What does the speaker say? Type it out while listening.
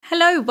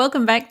Hello,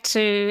 welcome back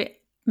to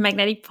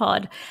Magnetic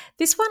Pod.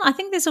 This one, I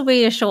think this will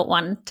be a short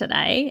one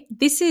today.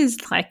 This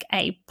is like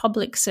a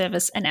public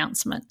service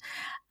announcement.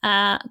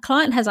 A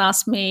client has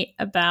asked me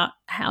about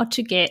how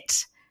to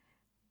get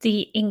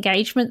the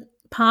engagement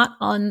part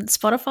on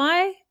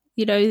Spotify,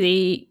 you know,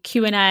 the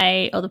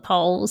Q&A or the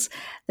polls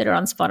that are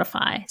on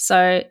Spotify.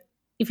 So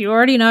if you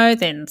already know,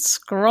 then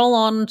scroll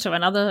on to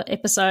another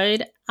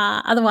episode.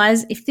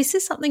 Otherwise, if this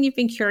is something you've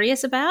been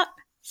curious about,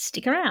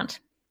 stick around.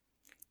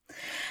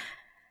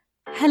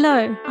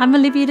 Hello, I'm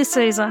Olivia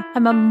D'Souza.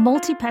 I'm a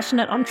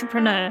multi-passionate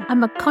entrepreneur.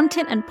 I'm a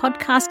content and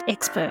podcast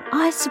expert.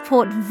 I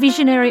support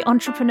visionary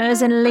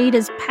entrepreneurs and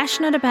leaders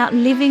passionate about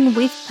living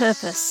with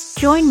purpose.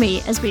 Join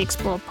me as we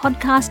explore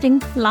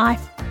podcasting,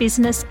 life,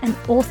 business, and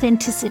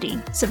authenticity.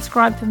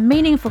 Subscribe for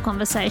meaningful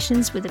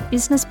conversations with a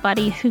business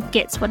buddy who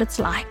gets what it's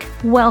like.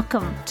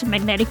 Welcome to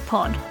Magnetic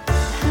Pod.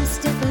 I'm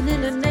stepping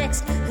in the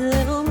next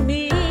level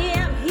me.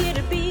 I'm here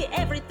to be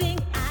everything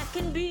I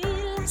can be.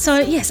 So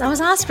yes, I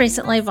was asked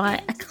recently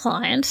by a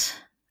client,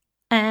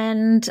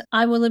 and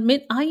I will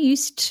admit I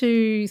used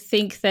to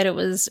think that it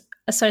was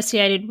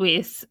associated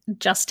with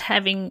just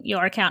having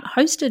your account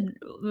hosted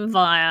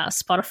via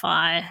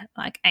Spotify,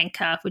 like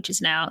Anchor, which is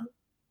now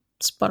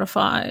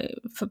Spotify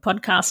for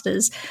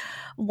podcasters,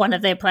 one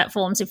of their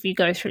platforms. If you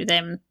go through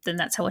them, then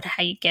that's how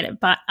you get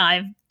it. But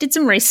I did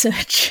some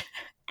research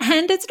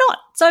and it's not.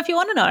 So if you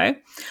want to know,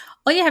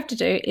 all you have to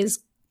do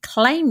is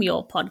claim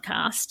your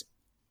podcast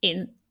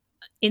in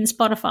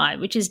Spotify,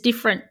 which is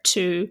different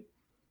to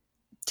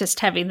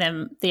just having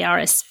the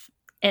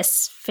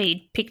RSS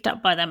feed picked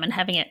up by them and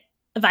having it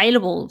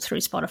available through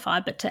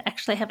Spotify. But to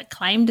actually have it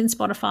claimed in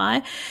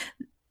Spotify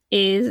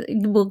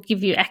will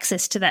give you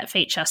access to that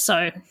feature.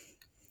 So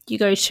you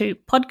go to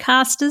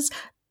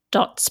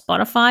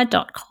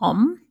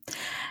podcasters.spotify.com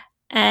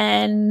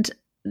and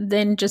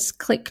then just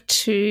click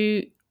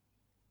to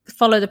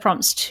follow the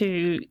prompts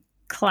to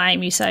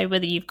claim. You say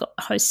whether you've got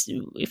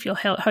if you're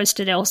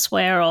hosted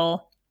elsewhere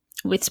or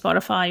with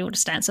Spotify. You'll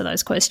just answer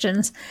those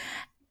questions.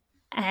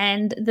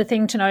 And the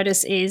thing to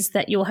notice is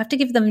that you'll have to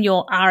give them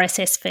your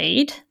RSS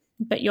feed,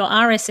 but your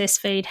RSS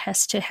feed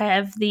has to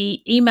have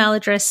the email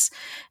address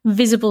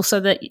visible so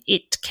that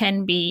it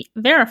can be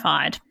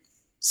verified.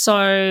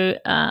 So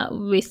I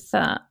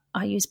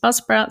use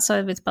Buzzsprout.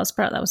 So with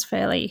Buzzsprout, that was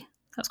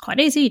quite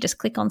easy. You just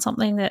click on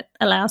something that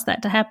allows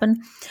that to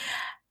happen.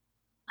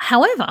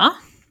 However,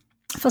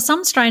 for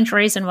some strange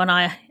reason, when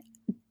I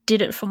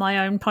did it for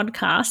my own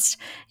podcast,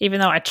 even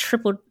though I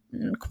tripled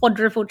and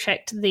quadruple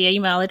checked the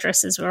email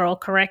addresses were all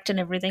correct and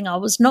everything, I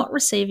was not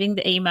receiving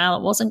the email.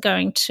 It wasn't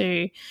going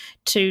to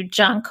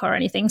junk or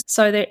anything.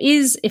 So there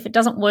is, if it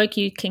doesn't work,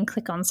 you can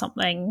click on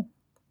something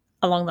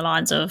along the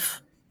lines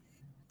of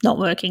not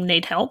working,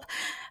 need help.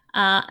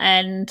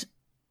 And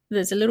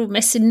there's a little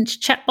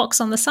message chat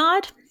box on the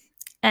side.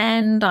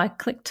 And I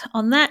clicked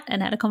on that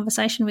and had a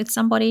conversation with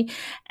somebody,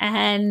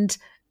 and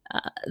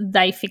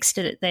they fixed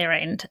it at their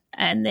end.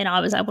 And then I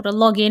was able to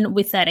log in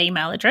with that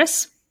email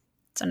address.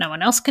 So no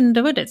one else can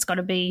do it. It's got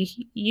to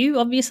be you,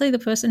 obviously, the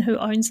person who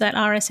owns that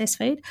RSS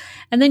feed.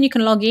 And then you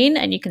can log in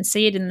and you can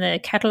see it in the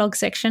catalog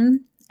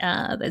section.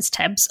 There's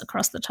tabs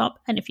across the top.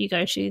 And if you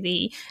go to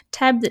the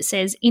tab that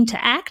says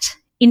interact,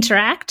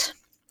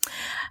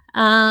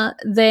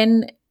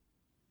 then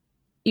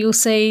you'll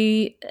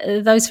see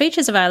those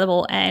features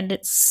available, and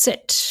it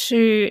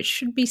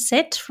should be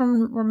set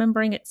from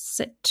remembering it's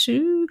set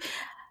to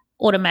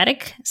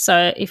automatic.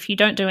 So if you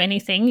don't do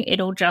anything,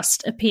 it'll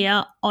just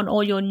appear on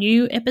all your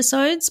new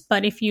episodes.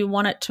 But if you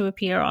want it to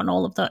appear on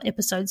all of the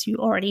episodes you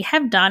already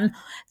have done,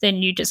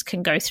 then you just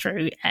can go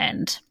through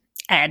and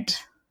add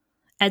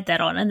that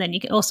on. And then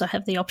you can also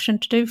have the option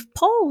to do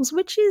polls,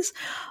 which is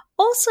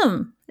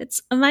awesome.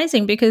 It's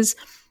amazing because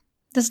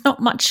there's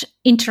not much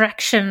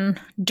interaction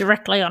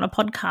directly on a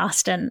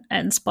podcast, and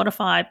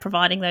Spotify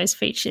providing those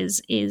features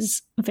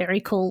is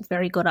very cool,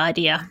 very good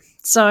idea.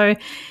 So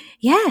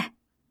yeah,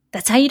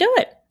 that's how you do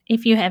it.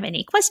 If you have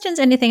any questions,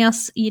 anything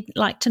else you'd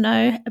like to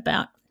know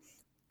about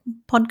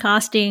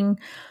podcasting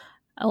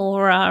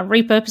or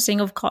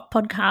repurposing of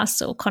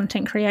podcasts or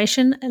content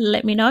creation,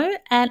 let me know,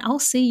 and I'll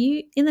see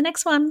you in the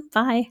next one.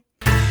 Bye.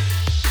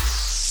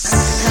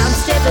 I'm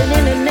stepping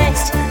in the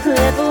next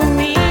level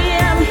me.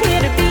 I'm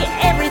here to be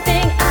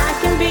everything I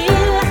can be.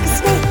 Like a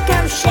snake,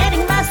 I'm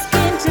shedding my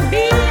skin to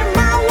be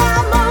my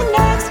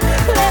next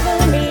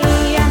level me.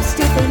 I'm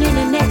stepping in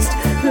the next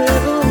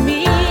level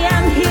me.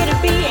 I'm here to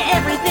be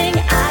everything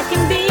I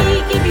can be.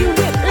 Give you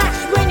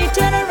whiplash when you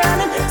turn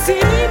around and see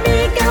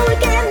me go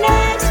again.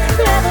 Next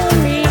level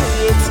me.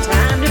 It's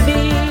time to be.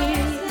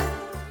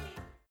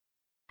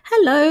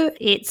 Hello,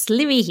 it's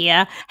Livy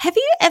here. Have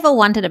you ever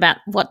wondered about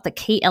what the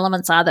key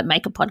elements are that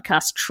make a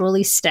podcast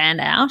truly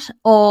stand out?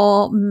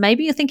 Or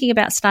maybe you're thinking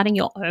about starting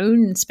your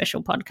own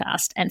special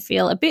podcast and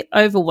feel a bit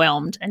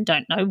overwhelmed and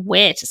don't know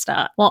where to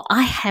start. Well,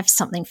 I have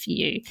something for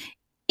you.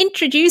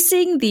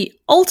 Introducing the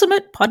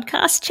Ultimate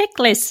Podcast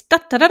Checklist. Da,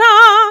 da, da,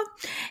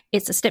 da.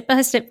 It's a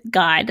step-by-step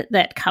guide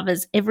that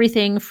covers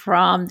everything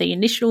from the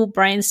initial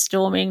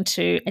brainstorming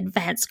to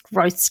advanced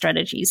growth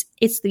strategies.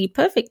 It's the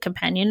perfect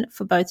companion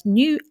for both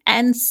new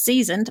and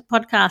seasoned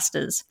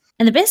podcasters.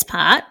 And the best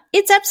part,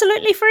 it's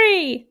absolutely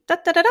free. Da,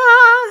 da, da,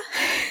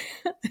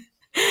 da.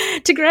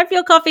 To grab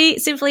your copy,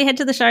 simply head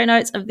to the show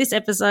notes of this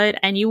episode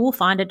and you will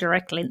find a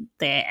direct link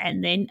there,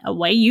 and then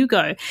away you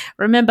go.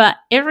 Remember,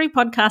 every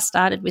podcast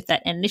started with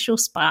that initial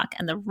spark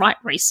and the right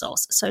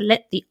resource, so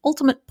let the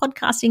Ultimate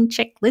Podcasting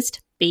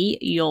Checklist be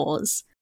yours.